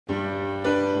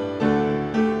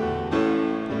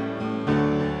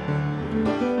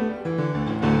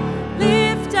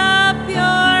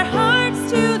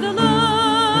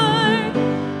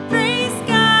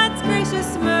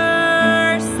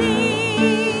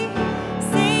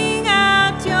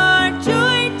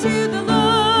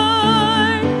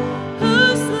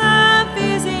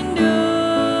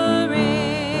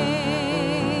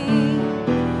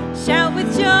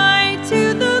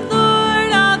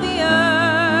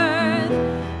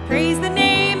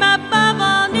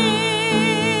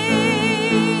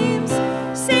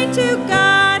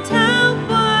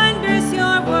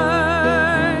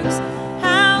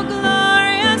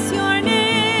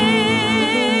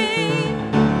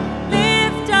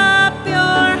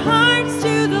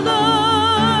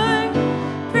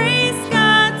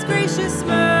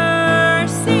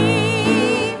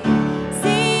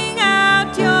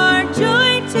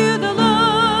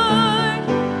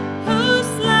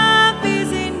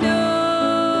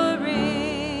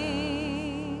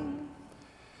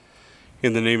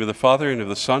In the name of the Father, and of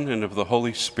the Son, and of the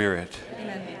Holy Spirit.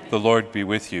 Amen. The Lord be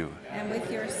with you. And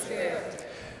with your spirit.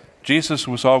 Jesus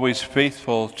was always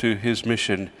faithful to his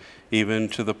mission, even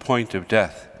to the point of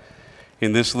death.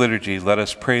 In this liturgy, let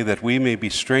us pray that we may be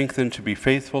strengthened to be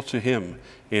faithful to him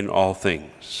in all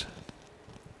things.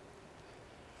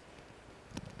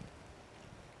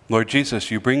 Lord Jesus,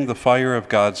 you bring the fire of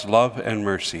God's love and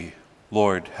mercy.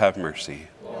 Lord, have mercy.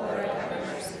 Lord, have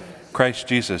mercy. Christ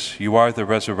Jesus, you are the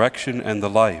resurrection and the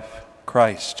life.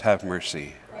 Christ, have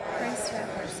mercy. Christ,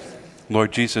 have mercy.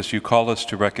 Lord Jesus, you call us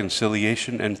to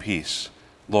reconciliation and peace.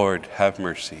 Lord, have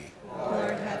mercy.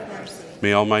 Lord, have mercy.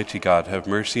 May Almighty God have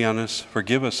mercy on us,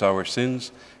 forgive us our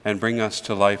sins, and bring us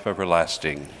to life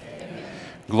everlasting. Amen.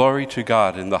 Glory to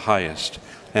God in the highest,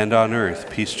 and on earth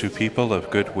peace to people of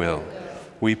good will.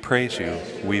 We praise you,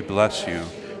 we bless you,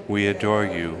 we adore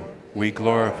you, we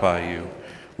glorify you,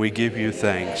 we give you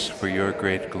thanks for your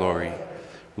great glory.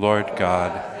 Lord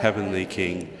God, heavenly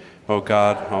King, O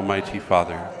God, Almighty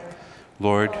Father,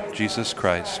 Lord Jesus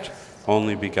Christ,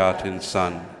 only begotten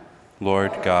Son,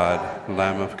 Lord God,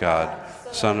 Lamb of God,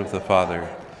 Son of the Father,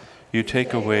 you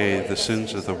take away the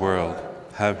sins of the world,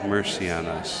 have mercy on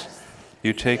us.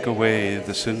 You take away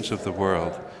the sins of the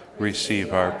world,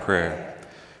 receive our prayer.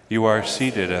 You are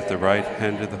seated at the right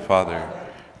hand of the Father,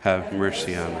 have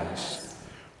mercy on us.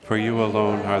 For you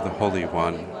alone are the Holy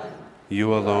One,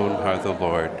 you alone are the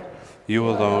Lord, you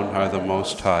alone are the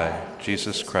Most High,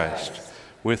 Jesus Christ,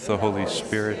 with the Holy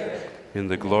Spirit, in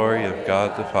the glory of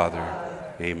God the Father.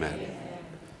 Amen.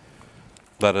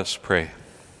 Let us pray.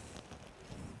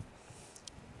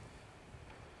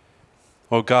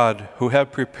 O God, who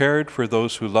have prepared for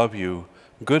those who love you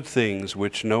good things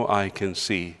which no eye can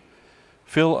see,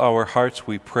 fill our hearts,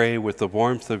 we pray, with the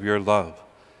warmth of your love,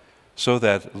 so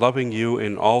that, loving you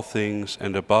in all things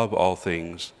and above all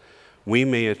things, we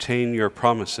may attain your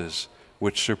promises,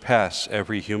 which surpass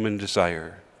every human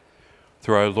desire.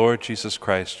 Through our Lord Jesus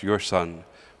Christ, your Son,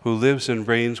 who lives and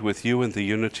reigns with you in the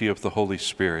unity of the Holy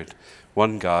Spirit,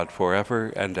 one God,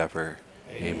 forever and ever.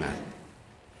 Amen.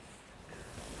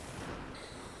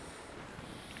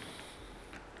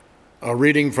 A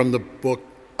reading from the book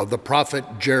of the prophet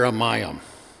Jeremiah.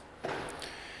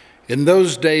 In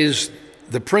those days,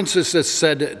 the princesses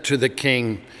said to the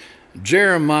king,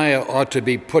 Jeremiah ought to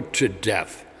be put to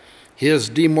death. He is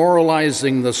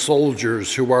demoralizing the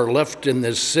soldiers who are left in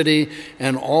this city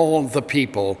and all the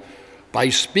people by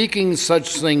speaking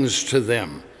such things to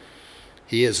them.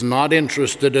 He is not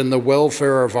interested in the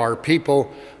welfare of our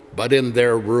people, but in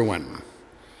their ruin.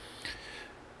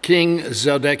 King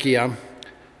Zedekiah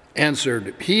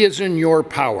answered, He is in your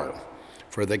power,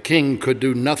 for the king could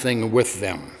do nothing with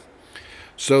them.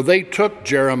 So they took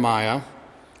Jeremiah,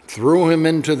 threw him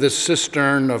into the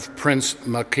cistern of Prince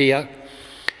Micaiah,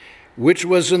 which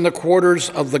was in the quarters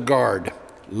of the guard,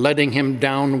 letting him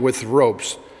down with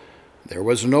ropes. There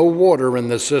was no water in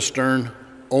the cistern,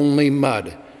 only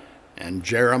mud, and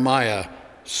Jeremiah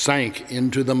sank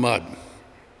into the mud.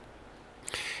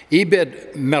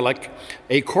 Ebed-Melech,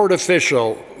 a court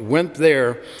official, went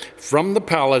there from the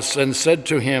palace and said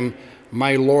to him,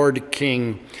 My lord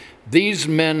king, these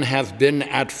men have been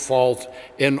at fault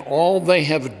in all they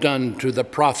have done to the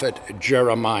prophet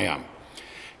Jeremiah.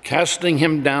 Casting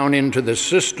him down into the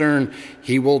cistern,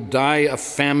 he will die of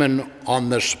famine on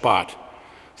the spot,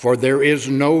 for there is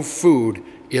no food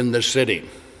in the city.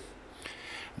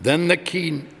 Then the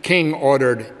king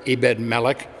ordered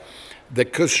Ebed-Melech, the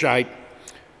Cushite,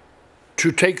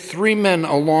 to take 3 men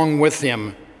along with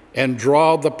him and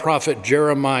draw the prophet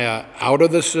Jeremiah out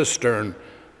of the cistern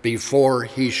before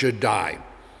he should die.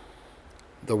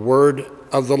 The word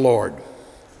of the Lord.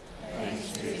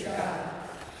 Thanks be to God.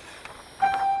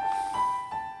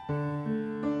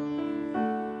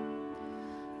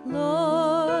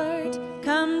 Lord,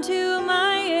 come to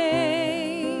my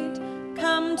aid,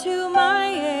 come to my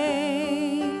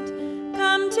aid,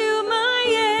 come to my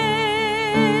aid.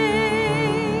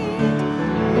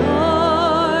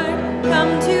 Lord,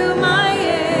 come to my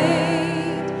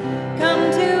aid,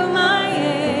 come to my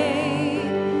aid,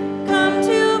 come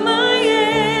to my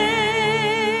aid.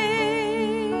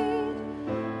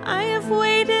 I have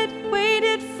waited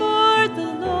for the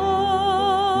Lord,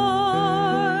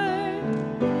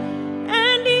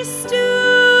 and he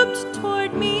stooped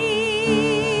toward me.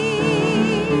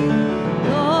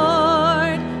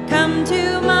 Lord, come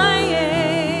to my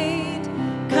aid,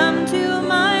 come to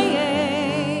my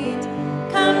aid,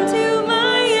 come to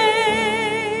my aid.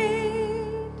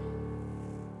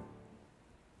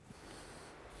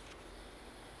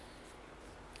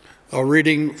 A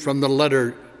reading from the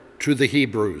letter to the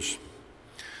Hebrews.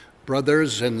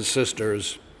 Brothers and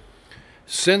sisters,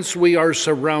 Since we are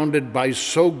surrounded by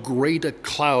so great a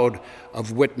cloud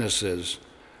of witnesses,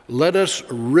 let us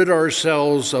rid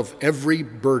ourselves of every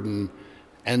burden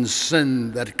and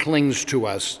sin that clings to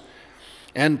us,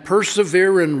 and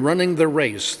persevere in running the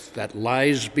race that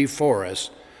lies before us,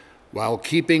 while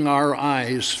keeping our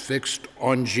eyes fixed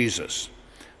on Jesus,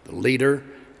 the leader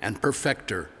and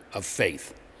perfecter of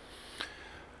faith.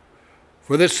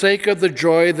 For the sake of the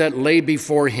joy that lay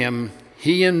before him,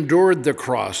 he endured the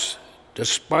cross,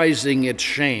 despising its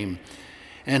shame,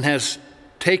 and has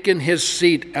taken his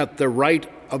seat at the right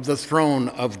of the throne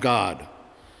of God.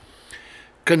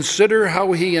 Consider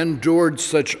how he endured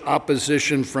such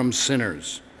opposition from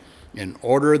sinners, in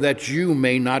order that you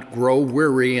may not grow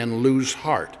weary and lose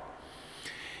heart.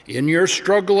 In your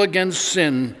struggle against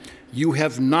sin, you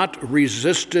have not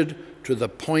resisted to the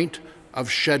point of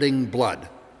shedding blood.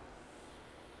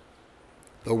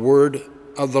 The word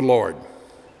of the Lord.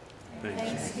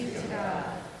 Thanks be to God.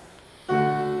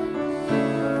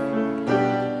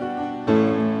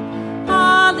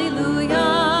 Hallelujah,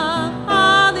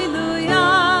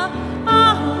 hallelujah,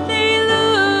 hallelujah,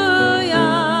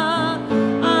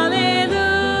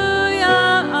 hallelujah,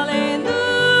 hallelujah,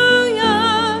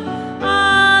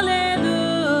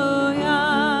 hallelujah.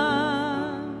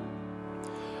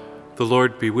 The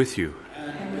Lord be with you.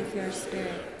 And with your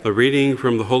spirit. A reading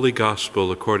from the Holy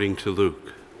Gospel according to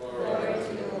Luke. Glory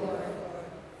to you, Lord.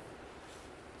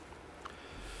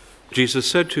 Jesus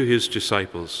said to his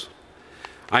disciples,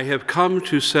 I have come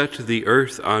to set the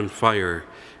earth on fire,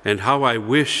 and how I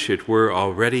wish it were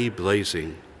already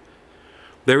blazing.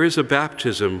 There is a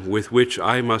baptism with which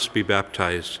I must be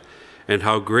baptized, and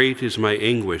how great is my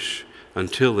anguish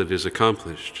until it is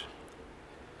accomplished.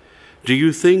 Do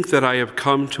you think that I have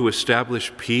come to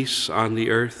establish peace on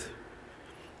the earth?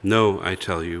 No, I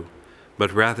tell you,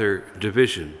 but rather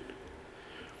division.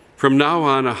 From now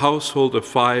on, a household of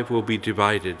 5 will be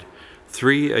divided,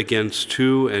 3 against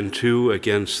 2 and 2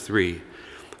 against 3.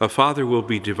 A father will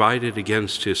be divided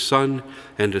against his son,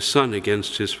 and a son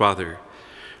against his father.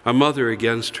 A mother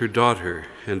against her daughter,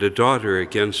 and a daughter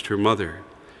against her mother.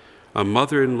 A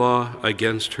mother-in-law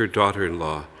against her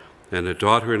daughter-in-law, and a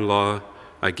daughter-in-law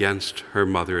against her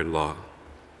mother-in-law.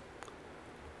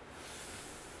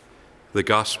 The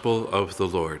Gospel of the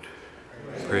Lord.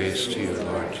 Praise to you,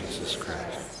 Lord Jesus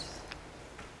Christ.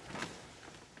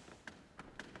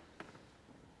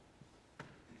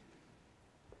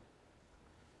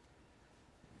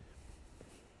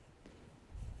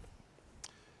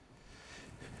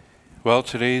 Well,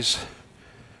 today's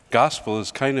Gospel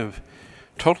is kind of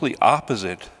totally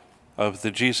opposite of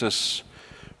the Jesus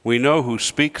we know, who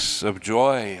speaks of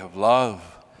joy, of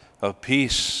love, of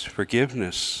peace,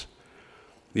 forgiveness.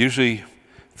 Usually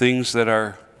things that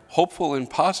are hopeful and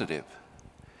positive.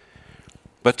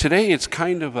 But today it's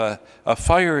kind of a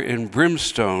fire and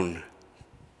brimstone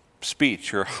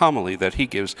speech or homily that he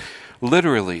gives,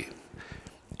 literally.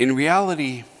 In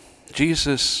reality,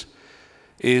 Jesus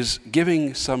is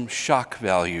giving some shock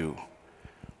value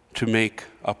to make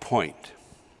a point.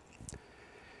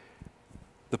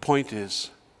 The point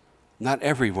is, not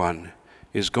everyone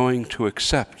is going to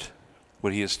accept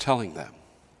what he is telling them.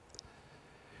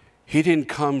 He didn't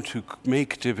come to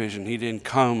make division. He didn't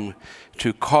come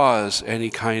to cause any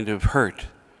kind of hurt.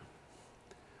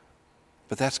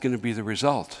 But that's going to be the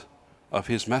result of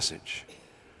his message,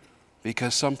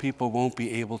 because some people won't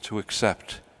be able to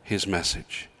accept his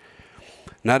message.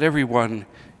 Not everyone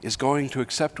is going to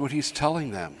accept what he's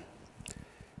telling them.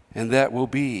 And there will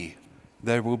be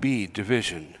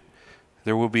division.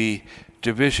 There will be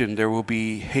division, there will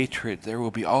be hatred, there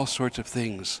will be all sorts of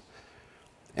things.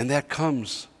 And that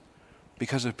comes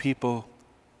because of people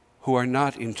who are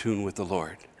not in tune with the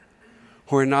Lord,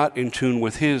 who are not in tune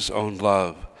with his own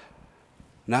love,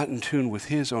 not in tune with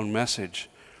his own message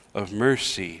of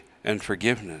mercy and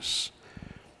forgiveness.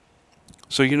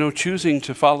 So, choosing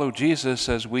to follow Jesus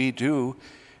as we do,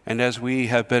 and as we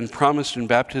have been promised in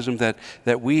baptism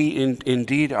that we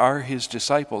indeed are his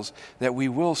disciples, that we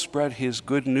will spread his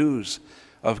good news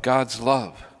of God's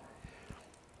love.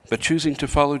 But choosing to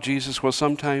follow Jesus will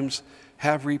sometimes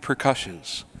have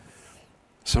repercussions,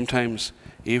 sometimes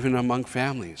even among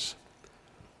families,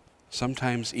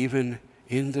 sometimes even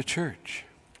in the church.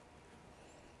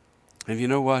 And you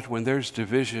know what? When there's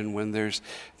division, when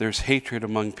there's hatred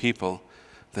among people,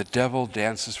 the devil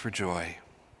dances for joy.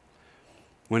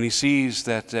 When he sees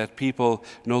that people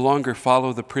no longer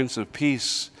follow the Prince of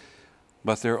Peace,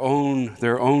 but their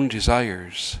own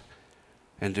desires,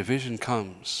 and division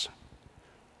comes,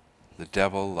 the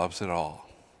devil loves it all.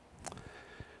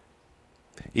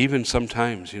 Even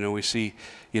sometimes, we see,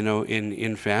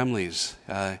 in families,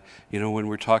 when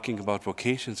we're talking about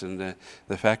vocations and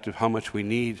the fact of how much we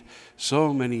need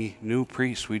so many new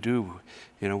priests, we do.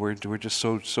 We're just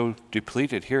so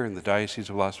depleted here in the Diocese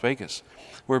of Las Vegas.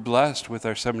 We're blessed with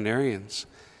our seminarians,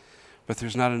 but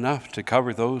there's not enough to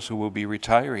cover those who will be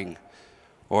retiring,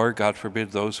 or, God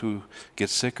forbid, those who get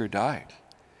sick or die.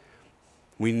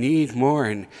 We need more,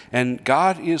 and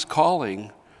God is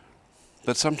calling,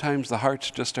 but sometimes the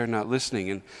hearts just are not listening.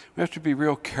 And we have to be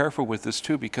real careful with this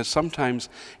too, because sometimes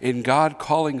in God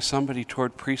calling somebody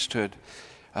toward priesthood,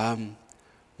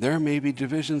 there may be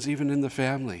divisions even in the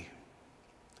family.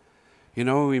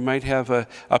 We might have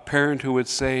a parent who would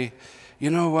say, you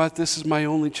know what, this is my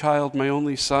only child, my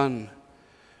only son.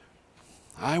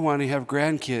 I want to have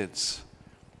grandkids.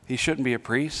 He shouldn't be a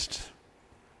priest.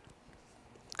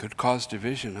 Could cause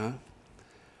division, huh?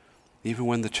 Even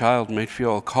when the child might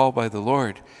feel a call by the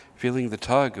Lord, feeling the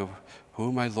tug of who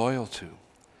am I loyal to?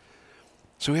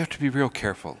 So we have to be real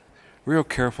careful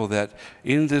that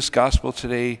in this gospel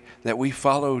today, that we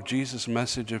follow Jesus'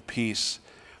 message of peace,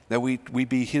 that we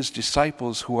be his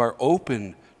disciples who are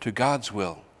open to God's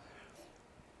will,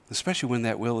 especially when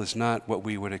that will is not what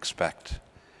we would expect.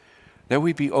 That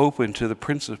we be open to the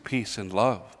Prince of Peace and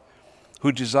Love,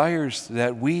 who desires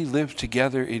that we live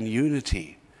together in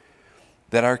unity,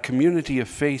 that our community of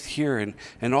faith here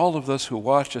and all of us who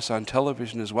watch us on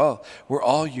television as well, we're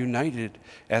all united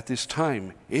at this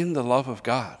time in the love of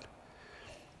God.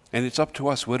 And it's up to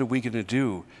us, what are we going to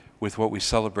do with what we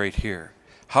celebrate here?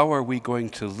 How are we going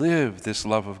to live this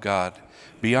love of God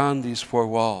beyond these four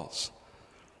walls?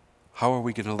 How are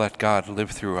we going to let God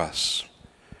live through us?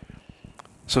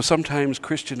 So sometimes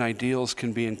Christian ideals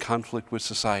can be in conflict with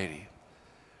society,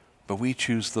 but we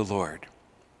choose the Lord.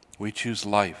 We choose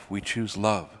life. We choose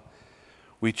love.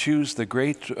 We choose the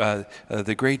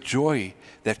great joy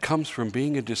that comes from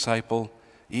being a disciple,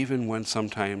 even when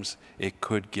sometimes it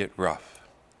could get rough.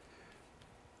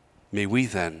 May we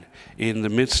then, in the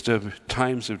midst of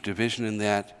times of division in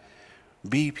that,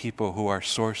 be people who are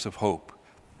source of hope,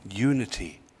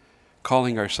 unity,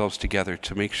 calling ourselves together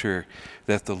to make sure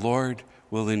that the Lord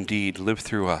will indeed live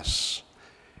through us,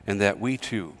 and that we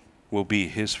too will be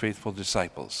his faithful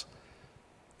disciples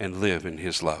and live in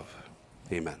his love.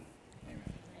 Amen.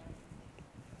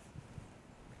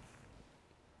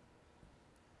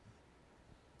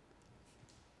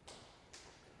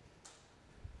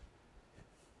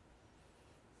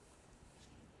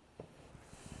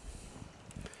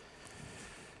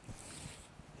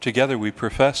 Together we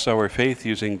profess our faith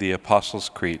using the Apostles'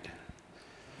 Creed.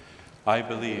 I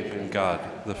believe in God,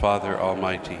 the Father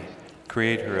Almighty,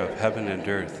 creator of heaven and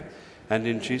earth, and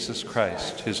in Jesus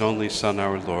Christ, his only Son,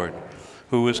 our Lord,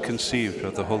 who was conceived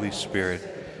of the Holy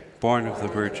Spirit, born of the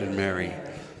Virgin Mary,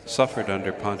 suffered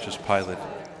under Pontius Pilate,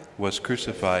 was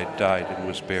crucified, died, and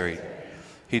was buried.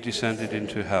 He descended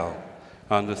into hell.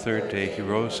 On the third day he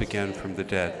rose again from the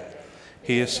dead.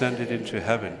 He ascended into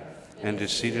heaven and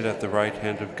is seated at the right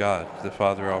hand of God, the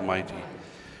Father Almighty.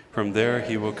 From there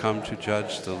he will come to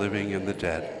judge the living and the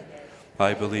dead.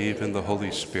 I believe in the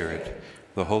Holy Spirit,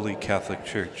 the Holy Catholic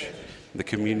Church, the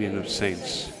communion of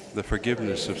saints, the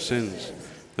forgiveness of sins,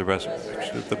 the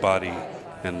resurrection of the body,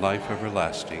 and life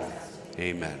everlasting.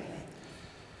 Amen.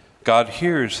 God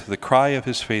hears the cry of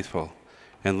his faithful,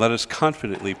 and let us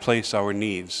confidently place our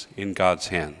needs in God's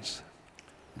hands.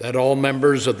 That all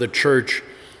members of the church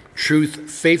choose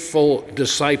faithful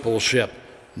discipleship,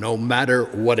 no matter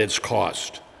what its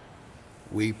cost.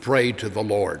 We pray to the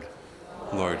Lord.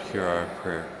 Lord, hear our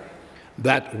prayer.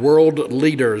 That world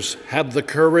leaders have the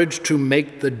courage to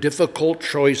make the difficult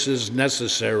choices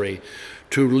necessary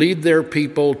to lead their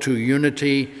people to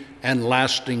unity and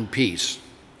lasting peace.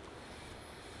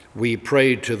 We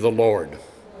pray to the Lord.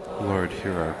 Lord,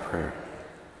 hear our prayer.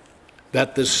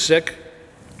 That the sick,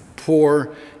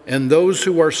 poor, and those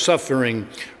who are suffering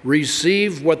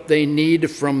receive what they need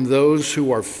from those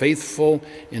who are faithful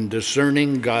in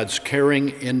discerning God's caring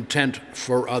intent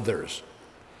for others.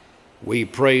 We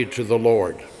pray to the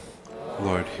Lord.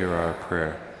 Lord, hear our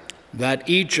prayer. That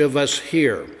each of us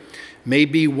here may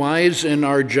be wise in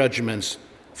our judgments,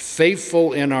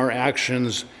 faithful in our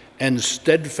actions, and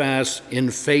steadfast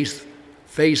in face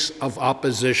of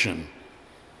opposition.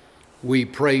 We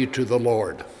pray to the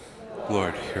Lord.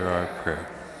 Lord, hear our prayer.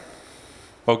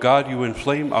 O God, you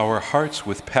inflame our hearts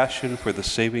with passion for the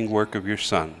saving work of your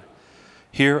Son.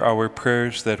 Hear our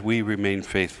prayers that we remain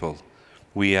faithful.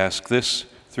 We ask this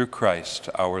through Christ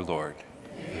our Lord.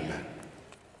 Amen.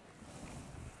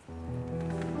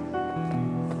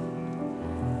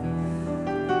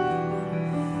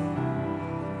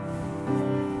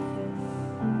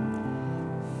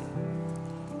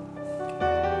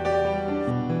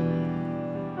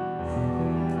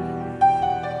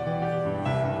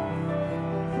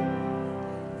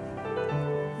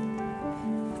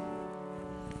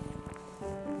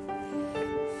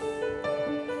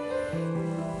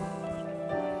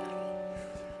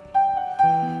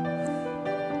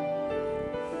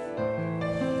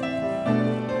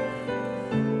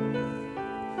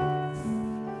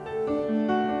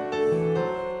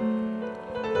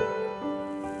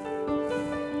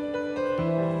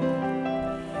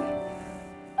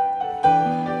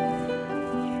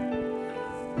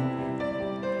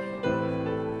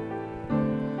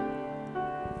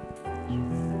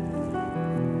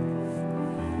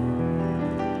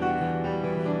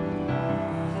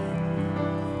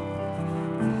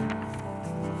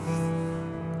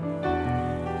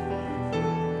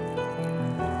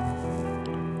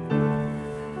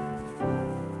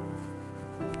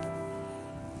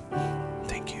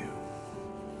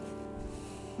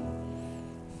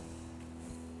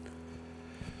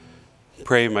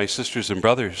 Pray, my sisters and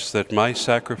brothers, that my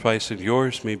sacrifice and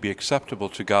yours may be acceptable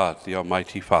to God, the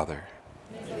Almighty Father.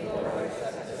 May the Lord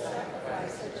accept the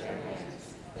sacrifice at your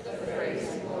hands, for the praise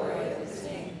and glory of his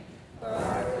name, for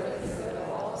our good and the good of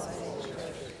all his whole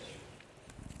church.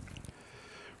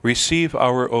 Receive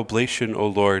our oblation, O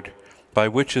Lord, by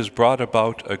which is brought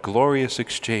about a glorious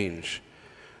exchange,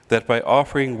 that by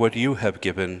offering what you have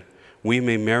given, we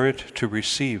may merit to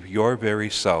receive your very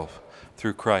self,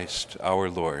 through Christ our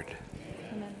Lord.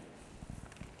 Amen.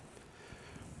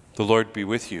 The Lord be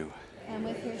with you. And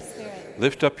with your spirit.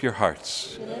 Lift up your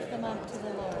hearts. We lift them up to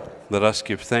the Lord. Let us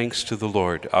give thanks to the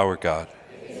Lord our God.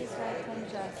 It is right and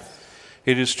just.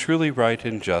 It is truly right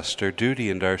and just, our duty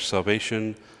and our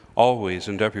salvation, always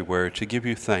and everywhere, to give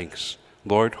you thanks,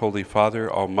 Lord, Holy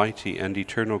Father, Almighty and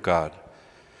eternal God.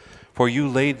 For you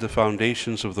laid the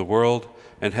foundations of the world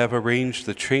and have arranged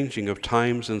the changing of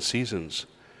times and seasons.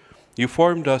 You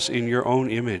formed us in your own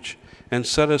image and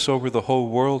set us over the whole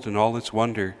world in all its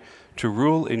wonder, to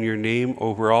rule in your name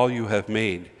over all you have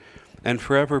made, and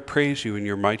forever praise you in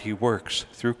your mighty works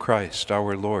through Christ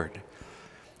our Lord.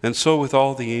 And so with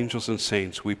all the angels and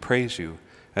saints we praise you,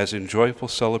 as in joyful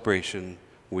celebration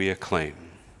we acclaim.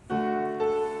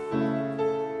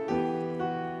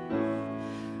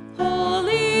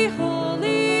 Holy,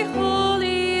 holy,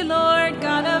 holy Lord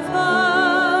God of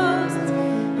hosts,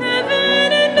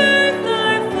 heaven and earth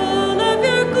are full of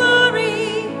your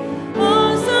glory.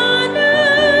 Hosanna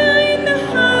in the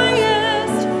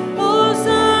highest,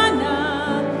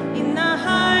 Hosanna in the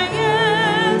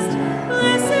highest.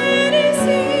 Blessed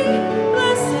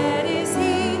is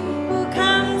he who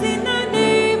comes in the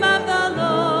name of the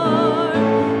Lord.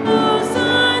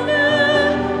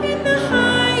 Hosanna in the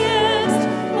highest,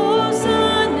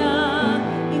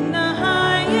 Hosanna in the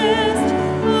highest,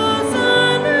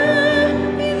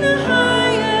 Hosanna in the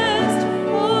highest,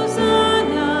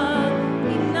 Hosanna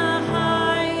in the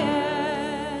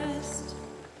highest.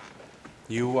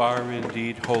 You are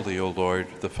indeed holy, O Lord,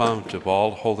 the fount of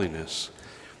all holiness.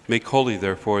 Make holy,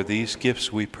 therefore, these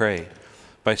gifts, we pray,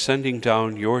 by sending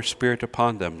down your Spirit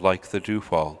upon them like the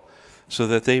dewfall, so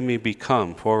that they may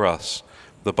become for us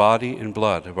the body and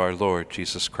blood of our Lord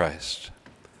Jesus Christ.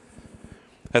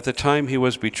 At the time he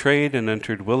was betrayed and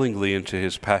entered willingly into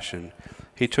his passion,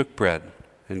 he took bread,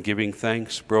 and giving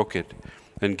thanks, broke it,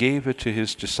 and gave it to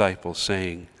his disciples,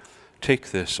 saying,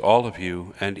 "Take this, all of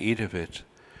you, and eat of it,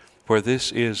 for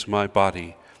this is my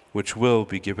body, which will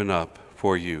be given up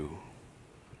for you."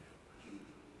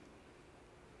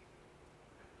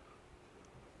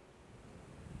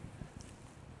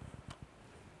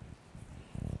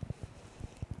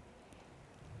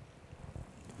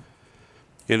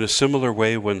 In a similar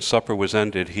way, when supper was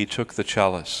ended, he took the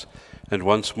chalice, and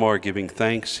once more giving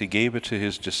thanks, he gave it to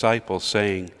his disciples,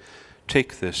 saying,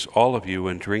 "Take this, all of you,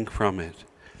 and drink from it.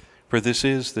 For this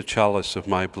is the chalice of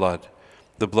my blood,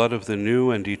 the blood of the new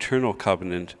and eternal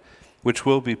covenant, which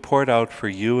will be poured out for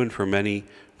you and for many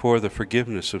for the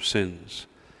forgiveness of sins.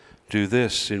 Do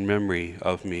this in memory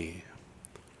of me."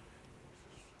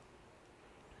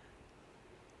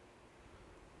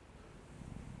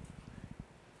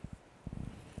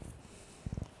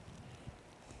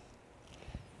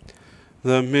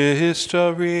 The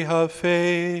mystery of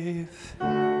faith.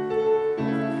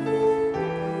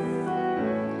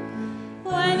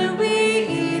 When we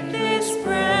eat this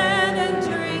bread and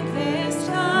drink this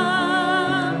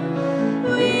cup,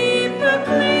 we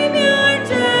proclaim your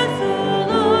death, O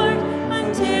Lord,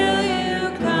 until you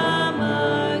come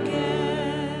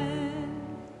again.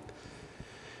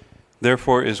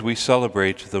 Therefore, as we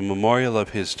celebrate the memorial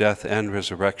of his death and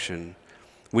resurrection,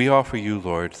 we offer you,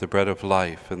 Lord, the bread of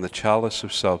life and the chalice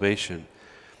of salvation,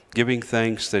 giving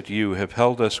thanks that you have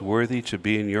held us worthy to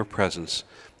be in your presence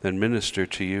and minister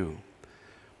to you.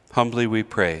 Humbly we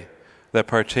pray that,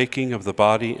 partaking of the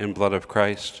body and blood of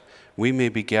Christ, we may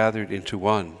be gathered into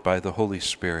one by the Holy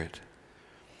Spirit.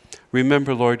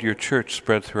 Remember, Lord, your church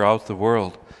spread throughout the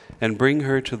world, and bring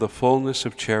her to the fullness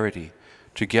of charity,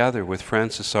 together with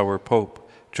Francis our Pope,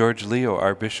 George Leo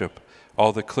our Bishop,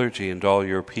 all the clergy and all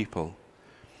your people.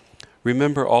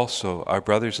 Remember also our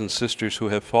brothers and sisters who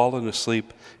have fallen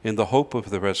asleep in the hope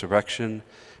of the resurrection,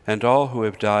 and all who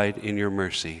have died in your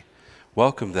mercy.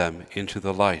 Welcome them into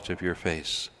the light of your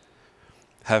face.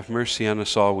 Have mercy on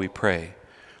us all, we pray,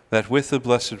 that with the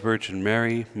Blessed Virgin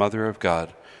Mary, Mother of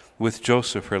God, with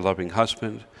Joseph, her loving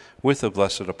husband, with the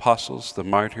blessed apostles, the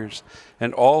martyrs,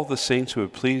 and all the saints who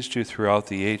have pleased you throughout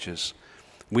the ages,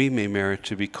 we may merit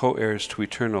to be co-heirs to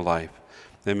eternal life,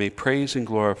 and may praise and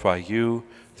glorify you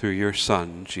through your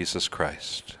Son, Jesus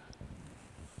Christ.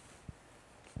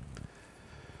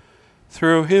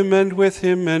 through him and with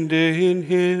him and in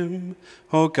him,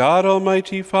 O God,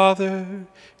 Almighty Father,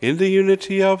 in the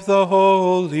unity of the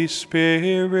Holy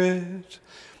Spirit,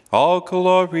 all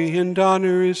glory and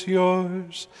honor is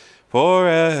yours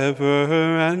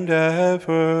forever and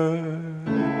ever.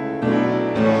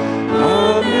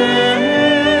 Amen,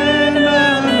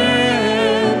 amen,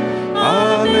 amen,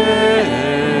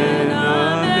 amen,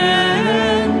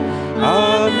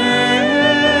 amen,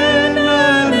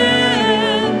 amen,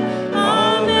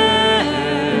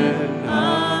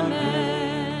 amen.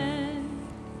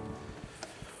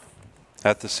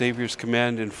 At the Savior's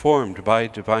command, informed by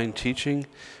divine teaching,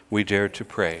 we dare to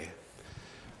pray.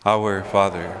 Our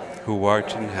Father, who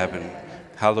art in heaven,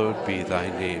 hallowed be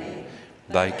thy name.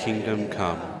 Thy kingdom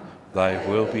come, thy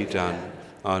will be done,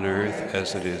 on earth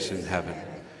as it is in heaven.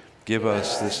 Give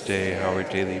us this day our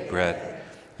daily bread,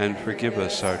 and forgive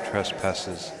us our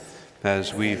trespasses,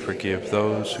 as we forgive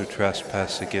those who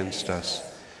trespass against us.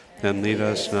 And lead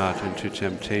us not into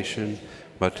temptation,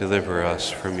 but deliver us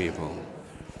from evil.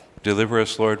 Deliver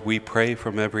us, Lord, we pray,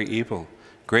 from every evil.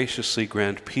 Graciously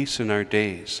grant peace in our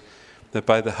days, that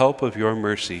by the help of your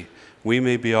mercy we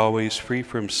may be always free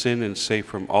from sin and safe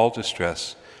from all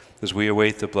distress, as we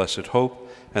await the blessed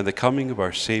hope and the coming of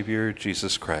our Savior,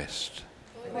 Jesus Christ.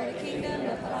 For the kingdom,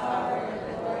 the power, and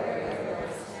the glory are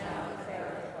yours now and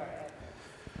forever.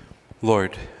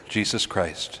 Lord Jesus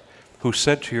Christ, who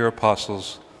said to your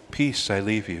apostles, "Peace I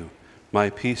leave you, my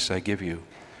peace I give you,"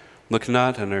 look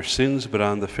not on our sins but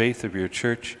on the faith of your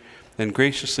church, and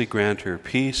graciously grant her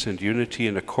peace and unity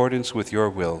in accordance with your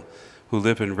will, who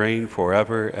live and reign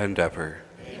forever and ever.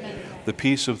 Amen. The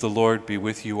peace of the Lord be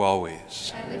with you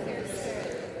always. And with your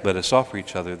spirit. Let us offer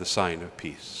each other the sign of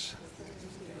peace.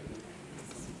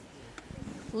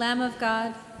 Lamb of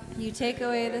God, you take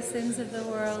away the sins of the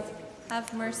world,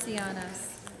 have mercy on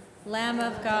us. Lamb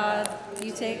of God,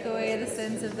 you take away the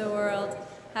sins of the world,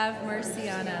 have mercy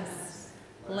on us.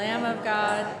 Lamb of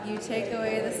God, you take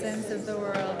away the sins of the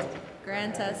world,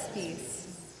 grant us peace.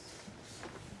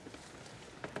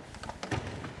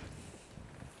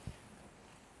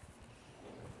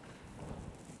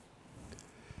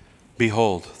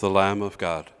 Behold the Lamb of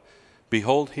God.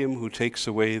 Behold him who takes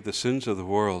away the sins of the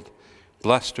world.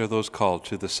 Blessed are those called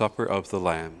to the supper of the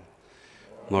Lamb.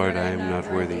 Lord, I am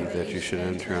not worthy that you should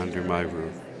enter under my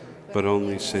roof, but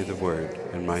only say the word,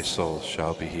 and my soul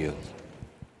shall be healed.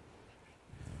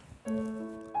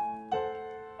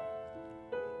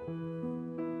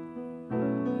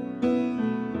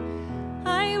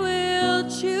 I will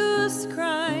choose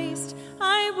Christ,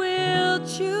 I will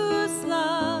choose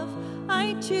love,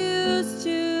 I choose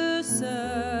to serve.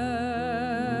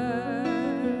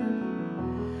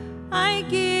 I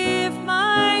give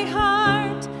my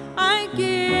heart, I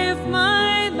give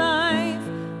my life,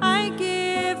 I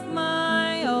give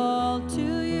my all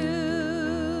to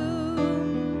you.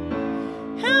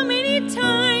 How many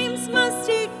times must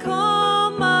he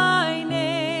call my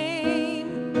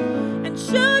name and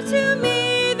show to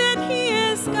me that he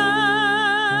is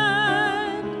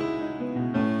God?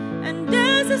 And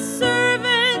as a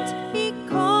servant he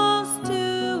calls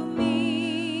to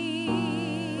me.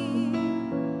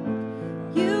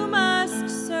 You must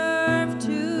serve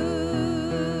too.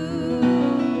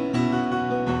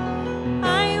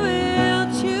 I will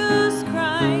choose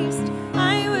Christ,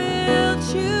 I will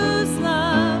choose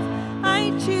love,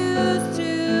 I choose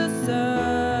to serve.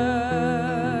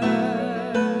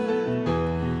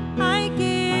 I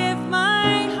give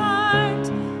my heart,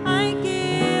 I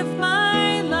give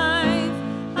my life,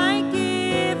 I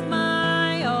give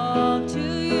my all to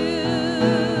you.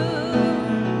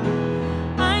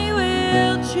 I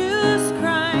will choose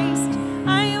Christ,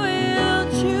 I will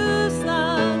choose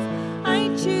love, I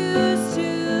choose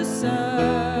to serve.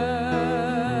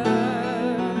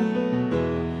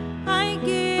 I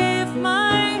give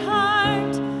my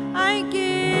heart, I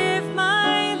give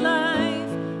my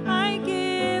life, I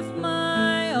give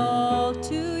my all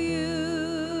to you.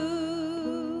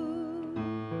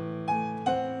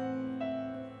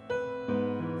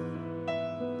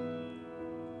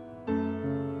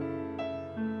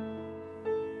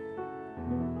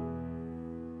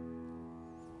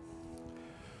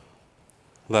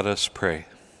 Let us pray.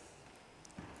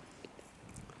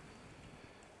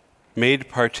 Made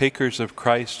partakers of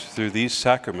Christ through these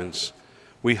sacraments,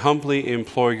 we humbly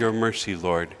implore your mercy,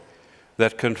 Lord,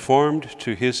 that conformed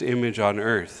to his image on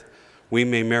earth, we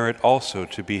may merit also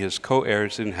to be his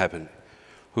co-heirs in heaven,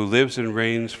 who lives and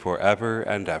reigns forever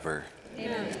and ever.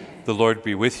 Amen. The Lord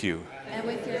be with you. And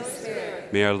with your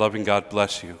spirit. May our loving God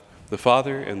bless you, the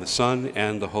Father and the Son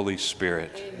and the Holy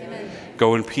Spirit. Amen.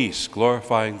 Go in peace,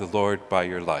 glorifying the Lord by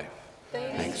your life.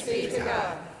 Thanks be to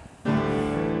God.